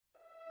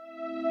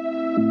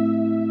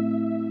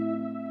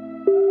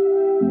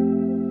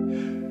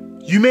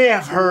You may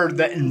have heard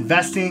that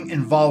investing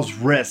involves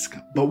risk,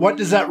 but what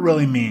does that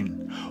really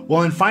mean?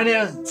 Well, in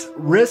finance,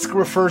 risk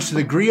refers to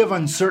the degree of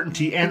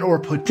uncertainty and or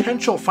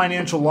potential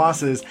financial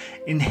losses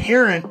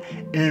inherent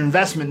in an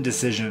investment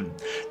decision.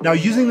 Now,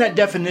 using that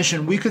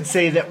definition, we could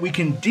say that we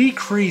can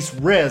decrease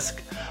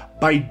risk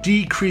by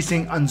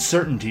decreasing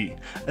uncertainty,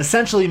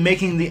 essentially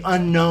making the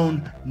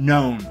unknown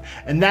known.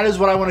 And that is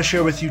what I want to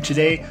share with you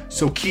today,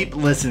 so keep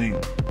listening.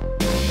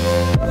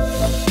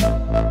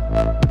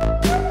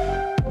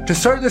 To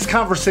start this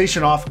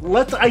conversation off,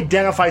 let's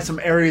identify some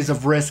areas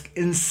of risk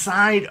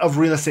inside of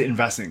real estate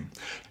investing.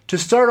 To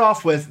start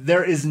off with,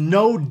 there is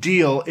no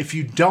deal if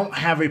you don't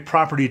have a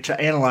property to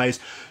analyze,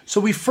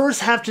 so we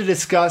first have to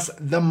discuss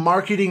the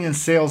marketing and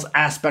sales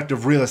aspect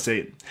of real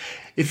estate.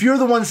 If you're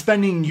the one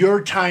spending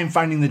your time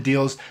finding the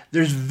deals,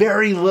 there's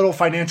very little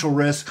financial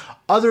risk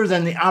other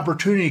than the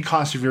opportunity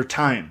cost of your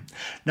time.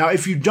 Now,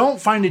 if you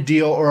don't find a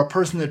deal or a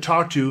person to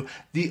talk to,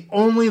 the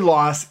only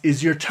loss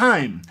is your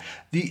time.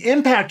 The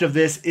impact of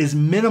this is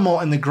minimal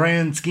in the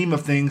grand scheme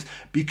of things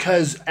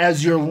because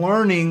as you're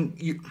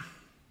learning,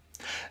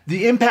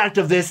 the impact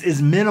of this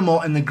is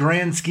minimal in the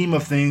grand scheme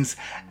of things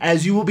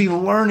as you will be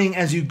learning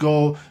as you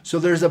go, so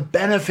there's a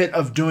benefit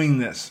of doing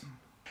this.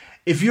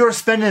 If you're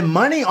spending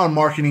money on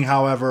marketing,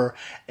 however,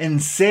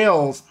 and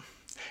sales,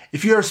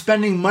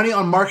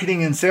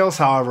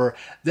 however,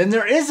 then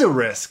there is a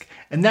risk.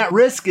 And that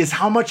risk is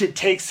how much it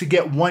takes to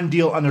get one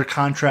deal under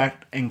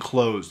contract and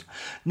closed.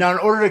 Now, in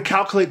order to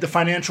calculate the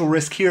financial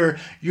risk here,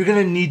 you're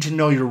going to need to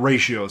know your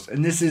ratios.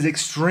 And this is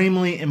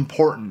extremely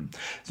important.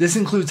 This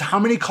includes how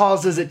many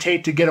calls does it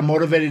take to get a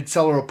motivated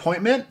seller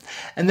appointment?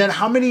 And then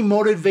how many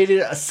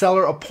motivated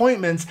seller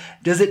appointments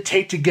does it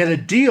take to get a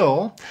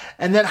deal?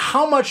 And then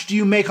how much do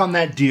you make on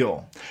that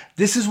deal?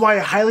 This is why I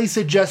highly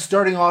suggest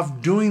starting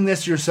off doing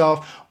this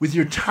yourself with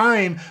your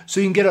time so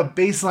you can get a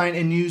baseline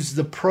and use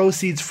the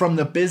proceeds from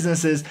the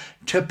businesses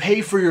to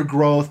pay for your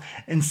growth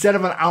instead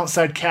of an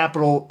outside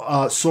capital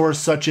source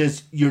such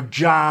as your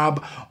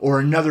job or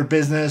another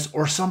business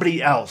or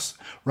somebody else,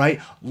 right?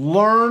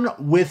 Learn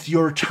with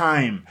your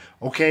time,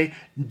 okay?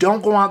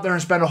 Don't go out there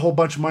and spend a whole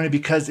bunch of money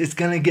because it's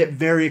going to get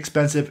very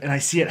expensive, and I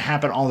see it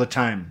happen all the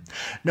time.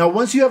 Now,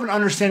 once you have an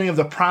understanding of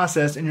the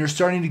process and you're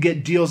starting to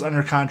get deals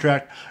under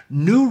contract,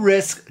 new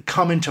risks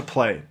come into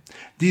play.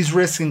 These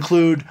risks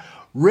include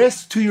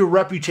risk to your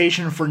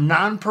reputation for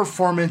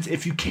non-performance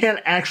if you can't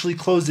actually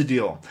close the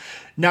deal.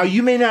 Now,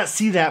 you may not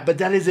see that, but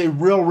that is a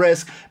real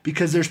risk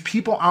because there's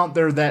people out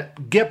there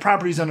that get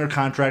properties under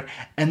contract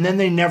and then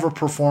they never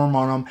perform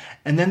on them,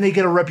 and then they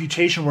get a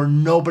reputation where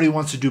nobody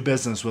wants to do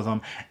business with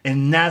them,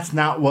 and that's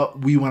not what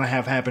we want to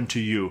have happen to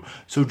you.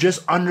 So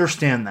just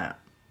understand that.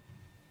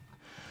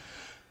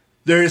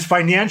 There is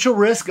financial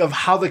risk of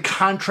how the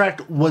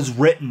contract was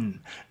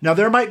written. Now,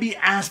 there might be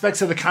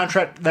aspects of the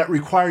contract that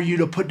require you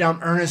to put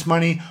down earnest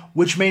money,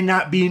 which may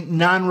not be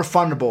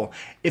non-refundable.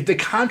 If the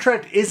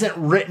contract isn't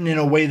written in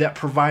a way that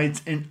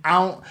provides an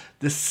out,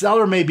 the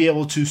seller may be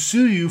able to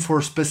sue you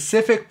for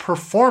specific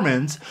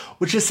performance,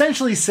 which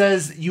essentially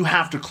says you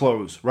have to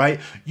close, right?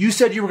 You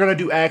said you were going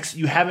to do X,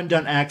 you haven't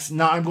done X,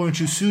 now I'm going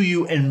to sue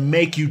you and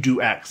make you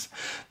do X.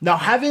 Now,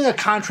 having a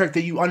contract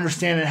that you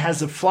understand and has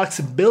the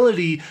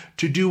flexibility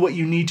to do what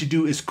you need to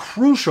do is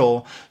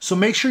crucial, so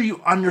make sure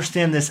you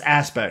understand this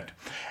aspect.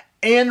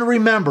 And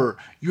remember,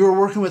 you're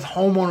working with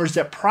homeowners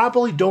that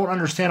probably don't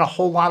understand a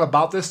whole lot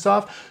about this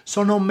stuff.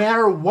 So no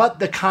matter what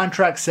the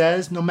contract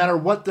says, no matter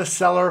what the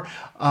seller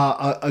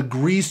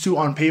agrees to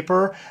on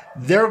paper,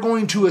 they're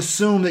going to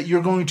assume that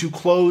you're going to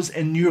close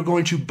and you're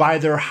going to buy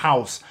their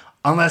house,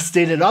 unless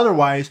stated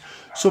otherwise.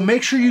 So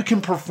make sure you can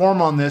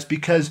perform on this,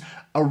 because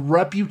a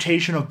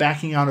reputation of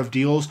backing out of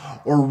deals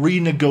or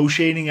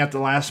renegotiating at the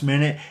last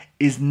minute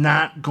is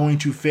not going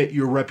to fit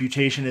your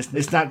reputation.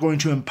 It's not going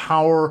to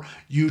empower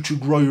you to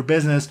grow your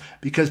business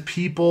because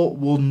people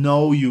will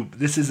know you.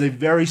 This is a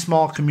very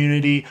small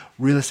community,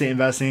 real estate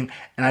investing.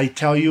 And I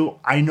tell you,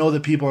 I know the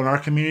people in our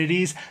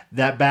communities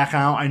that back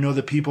out. I know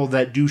the people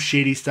that do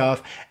shady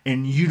stuff,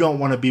 and you don't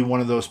want to be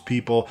one of those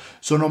people.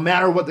 So no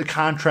matter what the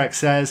contract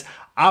says,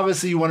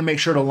 obviously you want to make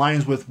sure it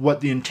aligns with what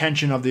the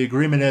intention of the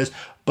agreement is,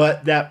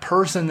 but that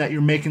person that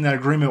you're making that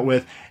agreement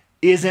with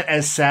isn't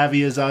as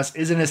savvy as us,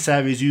 isn't as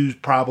savvy as you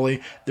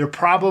probably. They're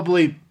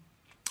probably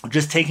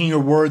just taking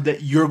your word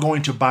that you're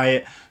going to buy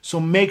it.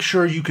 So make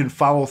sure you can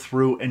follow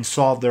through and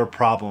solve their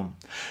problem.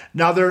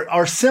 Now, there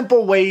are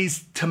simple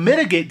ways to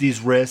mitigate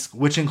these risks,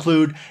 which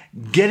include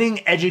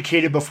getting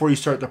educated before you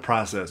start the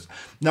process.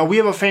 Now, we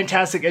have a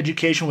fantastic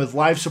education with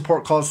live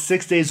support calls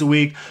 6 days a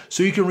week,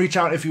 so you can reach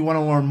out if you want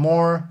to learn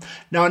more.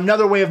 Now,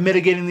 another way of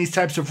mitigating these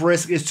types of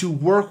risks is to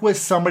work with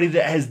somebody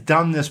that has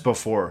done this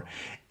before.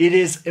 It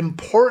is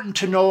important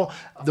to know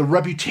the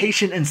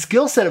reputation and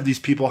skill set of these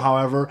people,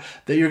 however,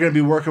 that you're going to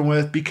be working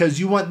with, because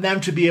you want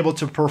them to be able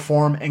to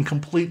perform and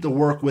complete the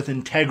work with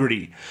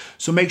integrity.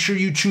 So make sure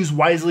you choose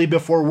wisely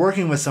before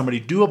working with somebody.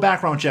 Do a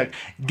background check.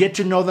 Get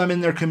to know them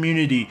in their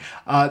community.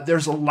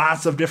 There's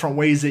lots of different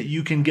ways that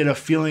you can get a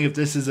feeling if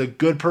this is a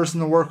good person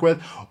to work with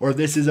or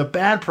this is a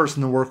bad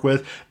person to work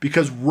with,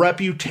 because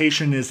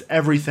reputation is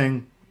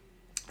everything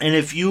And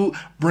if you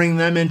bring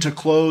them into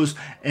close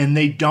and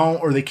they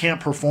don't, or they can't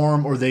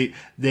perform, or they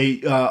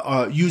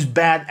use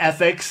bad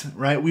ethics,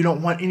 right? We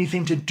don't want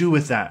anything to do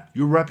with that.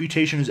 Your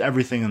reputation is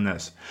everything in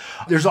this.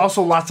 There's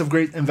also lots of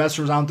great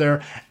investors out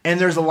there, and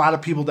there's a lot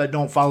of people that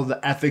don't follow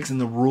the ethics and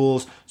the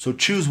rules. So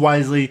choose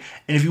wisely.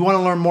 And if you want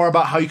to learn more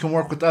about how you can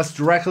work with us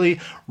directly,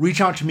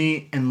 reach out to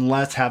me and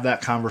let's have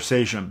that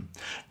conversation.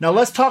 Now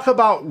let's talk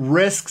about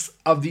risks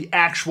of the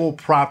actual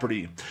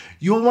property.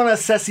 You'll want to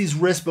assess these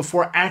risks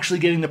before actually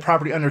getting the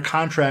property under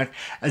contract,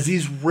 as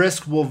these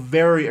risks will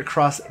vary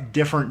across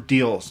different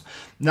deals.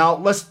 Now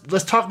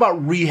let's talk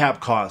about rehab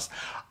costs.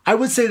 I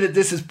would say that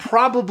this is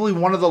probably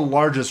one of the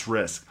largest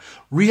risks.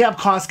 Rehab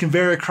costs can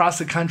vary across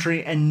the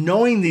country, and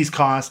knowing these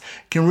costs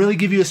can really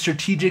give you a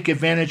strategic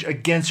advantage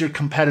against your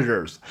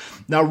competitors.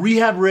 Now,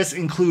 rehab risks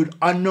include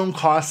unknown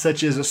costs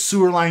such as a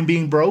sewer line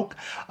being broke,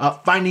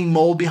 finding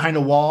mold behind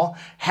a wall,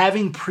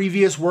 having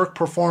previous work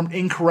performed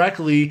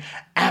incorrectly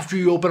after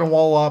you open a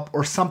wall up,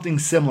 or something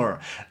similar.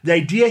 The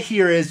idea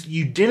here is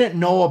you didn't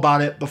know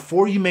about it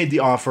before you made the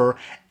offer,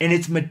 and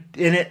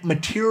it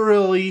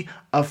materially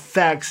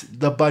affects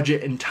the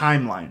budget and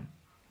timeline.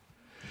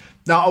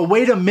 Now, a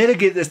way to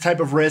mitigate this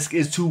type of risk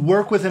is to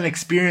work with an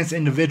experienced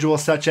individual,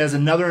 such as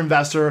another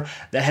investor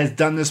that has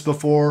done this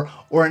before,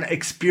 or an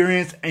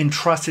experienced and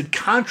trusted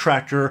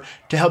contractor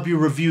to help you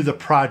review the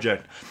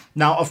project.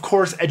 Now, of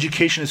course,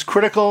 education is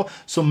critical,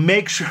 so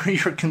make sure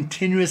you're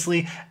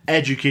continuously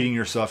educating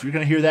yourself. You're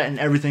going to hear that in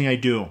everything I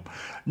do.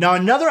 Now,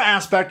 another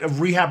aspect of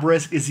rehab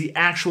risk is the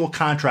actual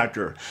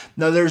contractor.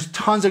 Now, there's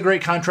tons of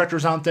great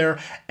contractors out there,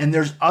 and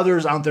there's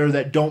others out there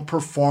that don't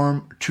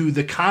perform to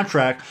the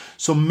contract.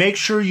 So make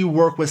sure you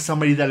work with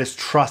somebody that is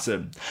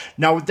trusted.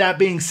 Now, with that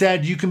being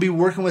said, you can be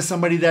working with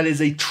somebody that is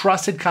a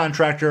trusted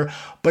contractor,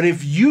 but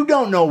if you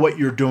don't know what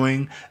you're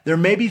doing, there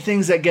may be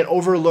things that get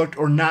overlooked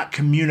or not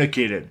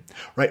communicated,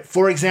 right?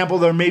 For example,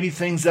 there may be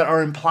things that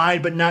are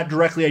implied but not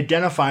directly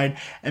identified,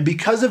 and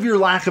because of your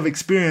lack of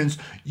experience,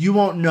 you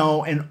won't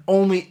know, and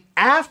only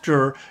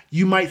after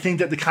you might think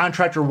that the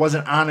contractor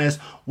wasn't honest,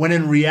 when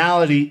in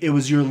reality, it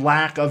was your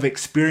lack of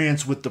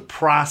experience with the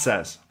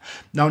process.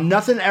 Now,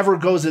 nothing ever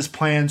goes as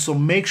planned, so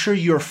make sure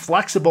you're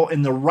flexible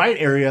in the right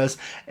areas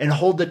and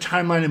hold the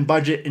timeline and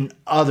budget in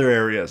other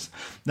areas.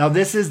 Now,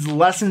 this is the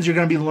lessons you're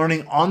going to be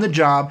learning on the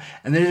job,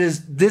 and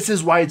this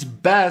is why it's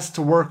best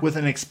to work with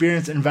an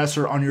experienced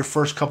investor on your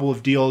first couple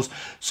of deals,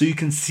 so you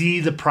can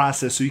see the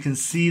process, so you can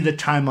see the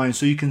timeline,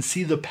 so you can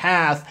see the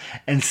path,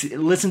 and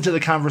listen to the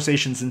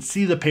conversations and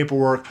see the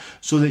paperwork,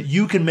 so that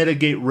you can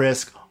mitigate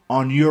risk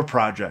on your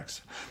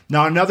projects.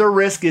 Now, another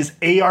risk is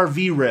ARV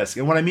risk.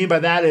 And what I mean by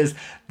that is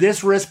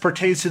this risk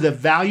pertains to the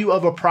value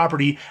of a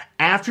property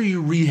after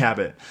you rehab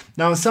it.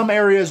 Now, in some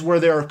areas where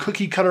there are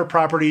cookie cutter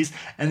properties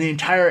and the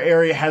entire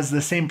area has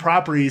the same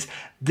properties,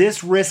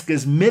 this risk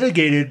is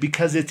mitigated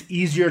because it's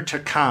easier to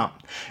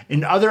comp.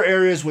 In other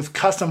areas with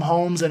custom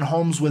homes and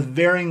homes with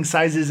varying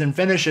sizes and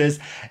finishes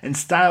and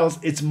styles,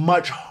 it's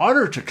much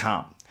harder to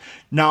comp.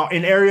 Now,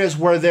 in areas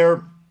where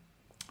there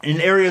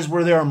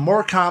are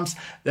more comps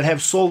that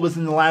have sold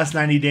within the last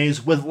 90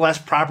 days with less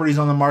properties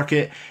on the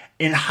market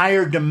in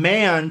higher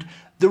demand,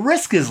 the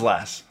risk is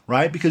less,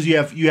 right? Because you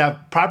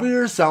have property that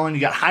are selling,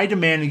 you got high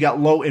demand, you got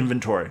low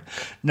inventory.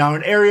 Now,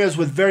 in areas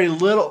with very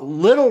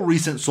little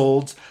recent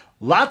solds,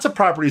 lots of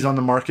properties on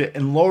the market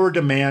and lower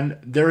demand,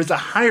 there is a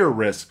higher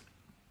risk.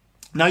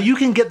 Now, you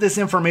can get this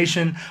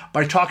information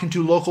by talking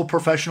to local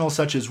professionals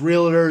such as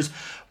realtors,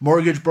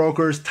 mortgage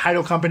brokers,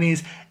 title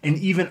companies, and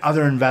even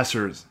other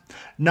investors.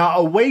 Now,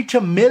 a way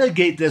to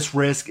mitigate this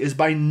risk is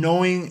by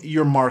knowing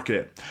your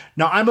market.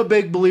 Now, I'm a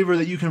big believer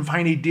that you can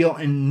find a deal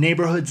in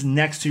neighborhoods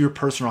next to your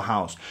personal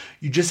house.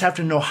 You just have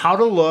to know how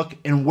to look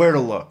and where to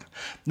look.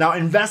 Now,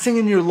 investing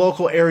in your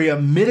local area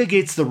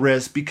mitigates the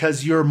risk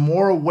because you're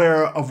more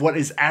aware of what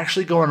is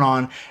actually going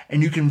on,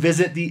 and you can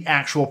visit the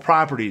actual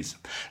properties.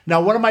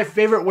 Now, one of my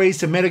favorite ways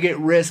to mitigate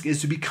risk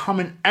is to become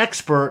an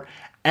expert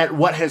at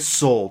what has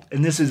sold.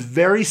 And this is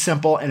very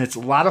simple, and it's a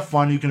lot of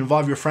fun. You can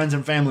involve your friends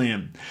and family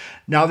in.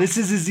 Now, this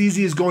is as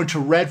easy as going to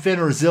Redfin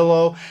or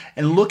Zillow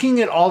and looking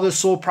at all the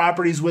sold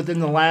properties within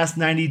the last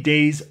 90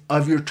 days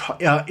of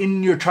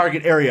in your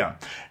target area.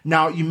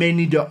 Now, you may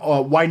need to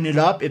widen it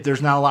up if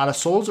there's not a lot of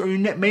solds, or you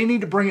may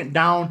need to bring it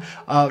down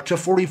to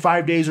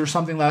 45 days or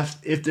something less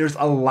if there's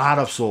a lot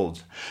of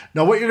solds.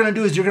 Now, what you're going to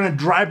do is you're going to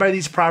drive by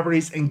these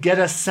properties and get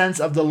a sense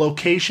of the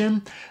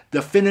location,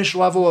 the finish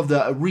level of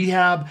the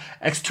rehab,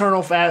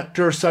 external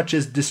factors such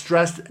as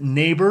distressed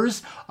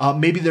neighbors.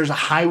 Maybe there's a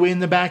highway in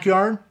the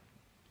backyard.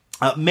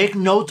 Make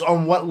notes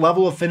on what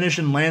level of finish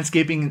and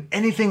landscaping and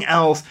anything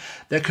else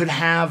that could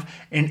have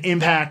an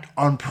impact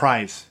on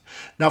price.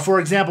 Now,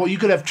 for example, you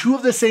could have two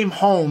of the same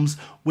homes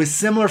with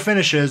similar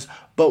finishes,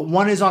 but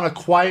one is on a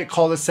quiet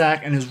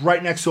cul-de-sac and is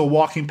right next to a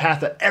walking path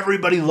that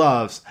everybody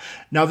loves.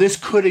 Now this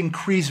could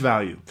increase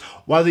value.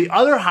 While the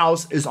other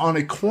house is on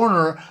a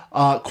corner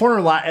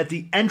lot at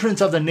the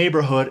entrance of the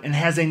neighborhood and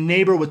has a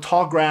neighbor with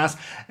tall grass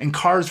and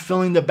cars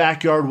filling the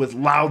backyard with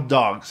loud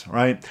dogs,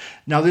 right?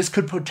 Now this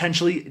could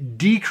potentially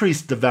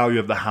decrease the value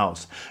of the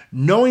house.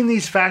 Knowing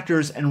these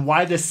factors and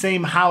why the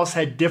same house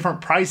had different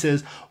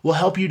prices will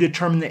help you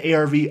determine the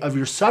ARV of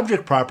your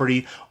subject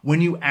property when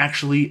you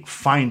actually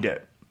find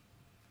it.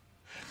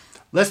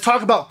 Let's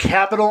talk about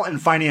capital and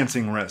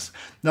financing risk.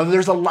 Now,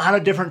 there's a lot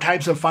of different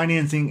types of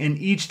financing, and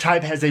each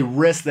type has a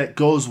risk that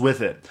goes with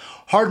it.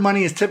 Hard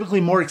money is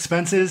typically more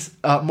expensive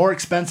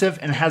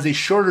and has a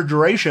shorter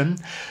duration.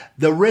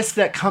 The risk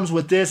that comes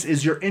with this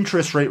is your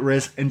interest rate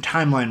risk and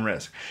timeline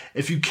risk.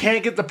 If you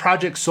can't get the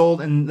project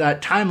sold in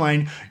that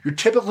timeline, you're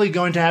typically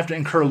going to have to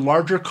incur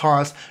larger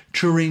costs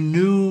to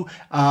renew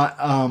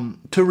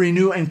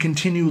and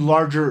continue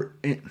larger.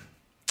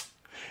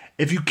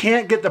 If you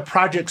can't get the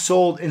project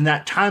sold in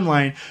that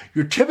timeline,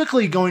 you're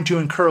typically going to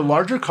incur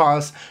larger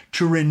costs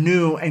to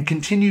renew and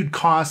continued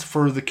costs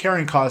for the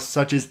carrying costs,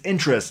 such as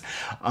interest.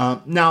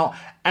 Now,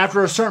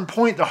 after a certain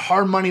point, the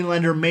hard money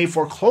lender may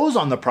foreclose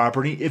on the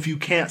property if you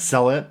can't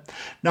sell it.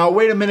 Now, a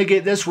way to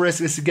mitigate this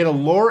risk is to get a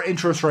lower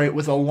interest rate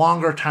with a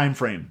longer time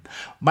frame.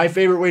 My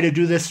favorite way to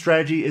do this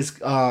strategy is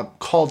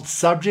called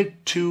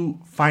subject to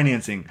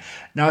financing.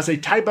 Now, it's a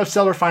type of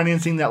seller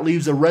financing that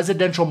leaves a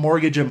residential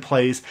mortgage in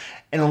place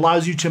and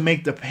allows you to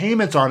make the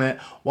payments on it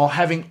while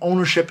having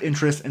ownership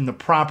interest in the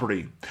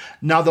property.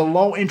 Now, the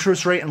low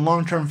interest rate and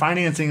long-term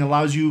financing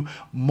allows you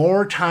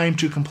more time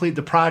to complete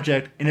the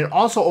project, and it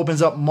also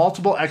opens up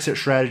multiple exit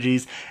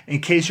strategies in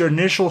case your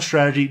initial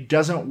strategy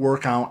doesn't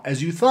work out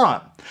as you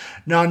thought.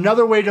 Now,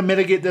 another way to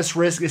mitigate this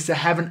risk is to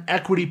have an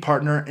equity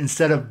partner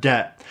instead of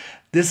debt.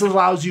 This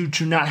allows you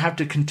to not have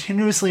to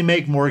continuously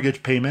make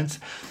mortgage payments.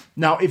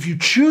 Now, if you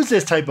choose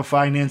this type of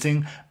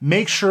financing,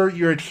 make sure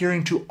you're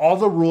adhering to all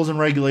the rules and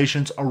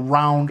regulations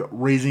around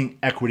raising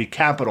equity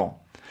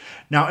capital.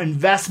 Now,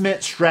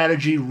 investment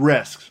strategy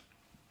risks.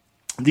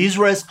 These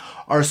risks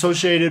are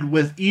associated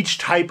with each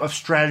type of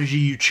strategy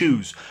you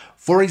choose.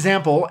 For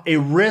example, a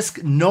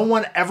risk no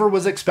one ever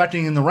was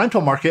expecting in the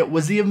rental market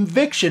was the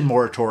eviction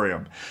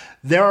moratorium.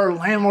 There are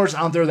landlords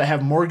out there that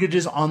have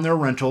mortgages on their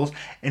rentals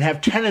and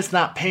have tenants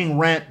not paying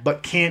rent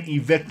but can't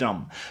evict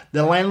them.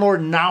 The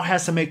landlord now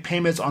has to make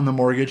payments on the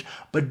mortgage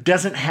but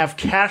doesn't have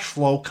cash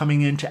flow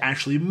coming in to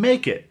actually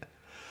make it.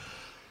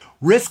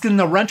 Risk in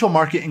the rental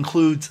market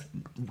includes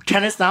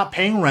tenants not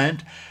paying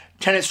rent,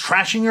 tenants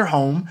trashing your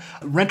home,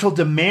 rental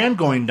demand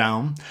going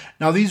down.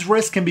 Now, these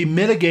risks can be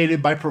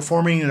mitigated by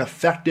performing an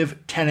effective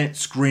tenant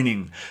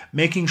screening,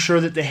 making sure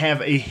that they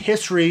have a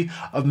history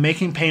of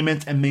making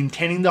payments and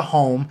maintaining the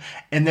home,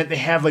 and that they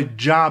have a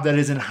job that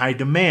is in high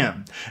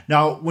demand.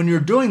 Now, when you're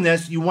doing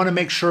this, you want to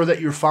make sure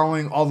that you're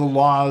following all the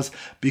laws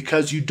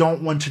because you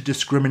don't want to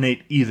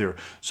discriminate either.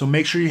 So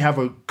make sure you have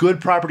a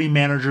good property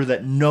manager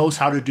that knows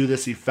how to do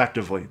this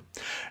effectively.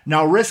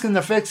 Now, risk in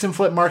the fix and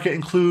flip market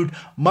include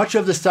much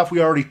of the stuff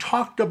we already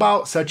talked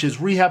about, such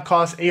as rehab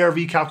costs,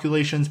 ARV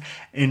calculations,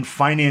 and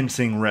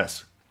financing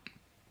risk.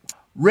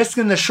 Risk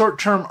in the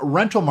short-term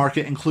rental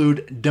market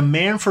include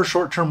demand for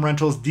short-term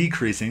rentals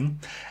decreasing,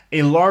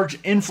 a large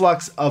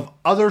influx of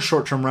other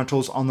short-term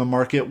rentals on the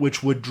market,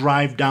 which would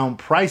drive down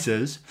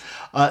prices,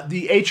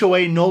 the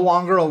HOA no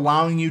longer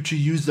allowing you to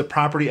use the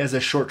property as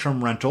a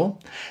short-term rental,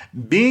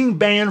 being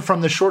banned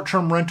from the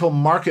short-term rental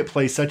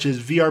marketplace such as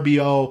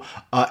VRBO,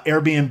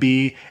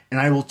 Airbnb, and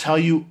I will tell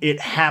you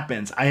it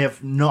happens.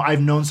 I've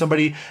known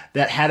somebody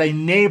that had a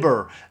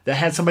neighbor that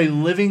had somebody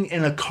living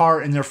in a car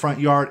in their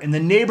front yard, in the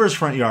neighbor's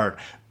front yard,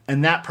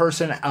 and that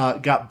person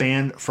got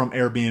banned from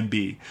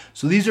Airbnb.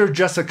 So these are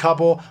just a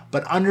couple,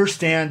 but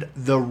understand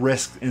the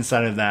risk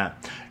inside of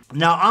that.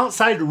 Now,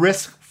 outside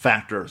risk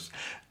factors.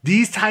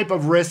 These type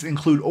of risks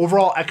include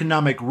overall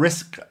economic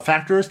risk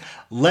factors,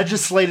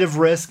 legislative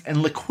risk,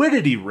 and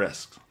liquidity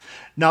risks.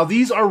 Now,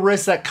 these are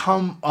risks that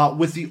come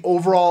with the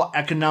overall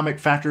economic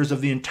factors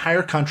of the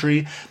entire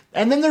country.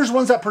 And then there's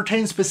ones that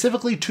pertain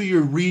specifically to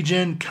your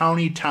region,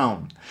 county,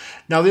 town.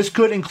 Now, this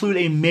could include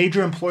a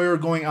major employer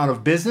going out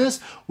of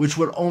business, which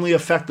would only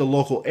affect the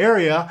local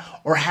area,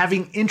 or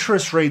having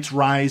interest rates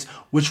rise,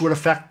 which would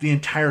affect the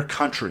entire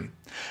country.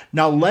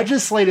 Now,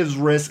 legislative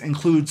risk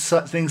includes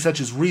things such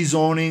as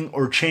rezoning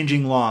or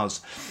changing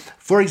laws.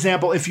 For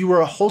example, if you were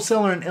a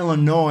wholesaler in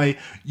Illinois,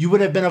 you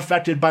would have been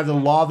affected by the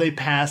law they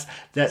passed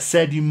that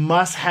said you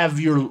must have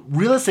your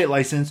real estate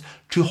license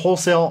to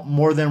wholesale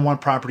more than one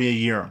property a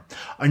year.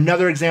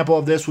 Another example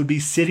of this would be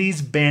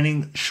cities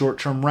banning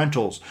short-term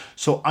rentals.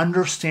 So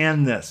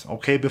understand this,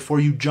 okay, before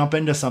you jump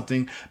into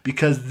something,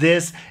 because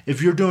this,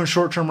 if you're doing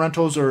short-term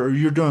rentals or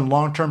you're doing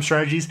long-term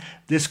strategies,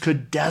 this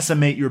could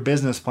decimate your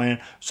business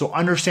plan. So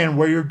understand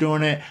where you're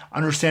doing it,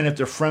 understand if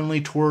they're friendly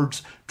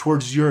towards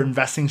your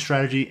investing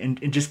strategy,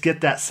 and just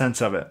get that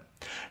sense of it.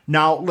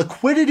 Now,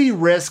 liquidity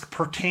risk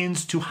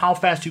pertains to how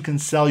fast you can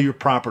sell your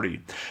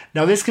property.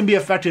 Now, this can be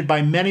affected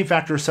by many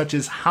factors such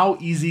as how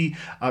easy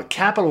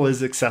capital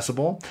is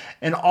accessible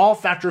and all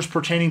factors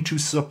pertaining to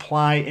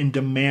supply and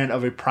demand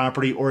of a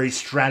property or a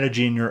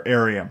strategy in your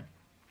area.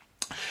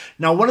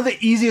 Now, one of the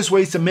easiest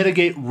ways to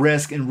mitigate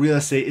risk in real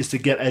estate is to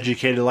get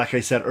educated, like I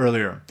said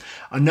earlier.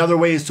 Another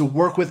way is to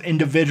work with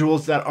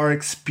individuals that are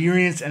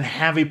experienced and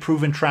have a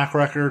proven track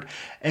record.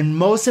 And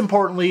most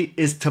importantly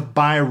is to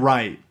buy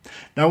right.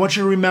 Now, I want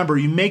you to remember,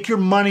 you make your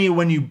money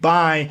when you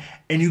buy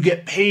and you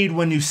get paid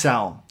when you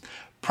sell.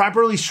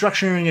 Properly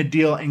structuring a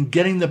deal and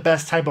getting the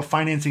best type of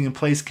financing in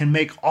place can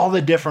make all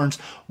the difference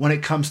when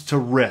it comes to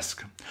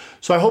risk.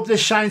 So I hope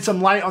this shines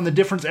some light on the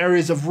different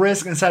areas of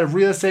risk inside of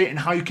real estate and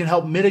how you can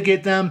help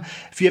mitigate them.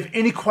 If you have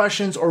any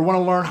questions or want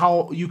to learn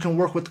how you can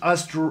work with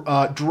us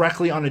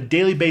directly on a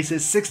daily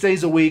basis, 6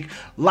 days a week,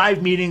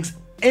 live meetings,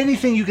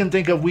 anything you can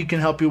think of, we can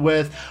help you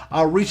with.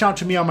 Reach out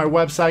to me on my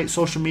website,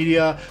 social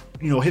media,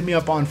 hit me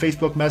up on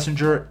Facebook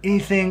Messenger,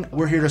 anything,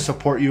 we're here to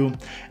support you.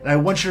 And I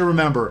want you to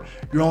remember,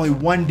 you're only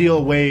one deal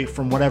away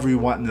from whatever you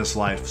want in this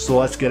life. So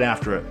let's get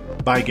after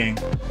it. Bye, gang.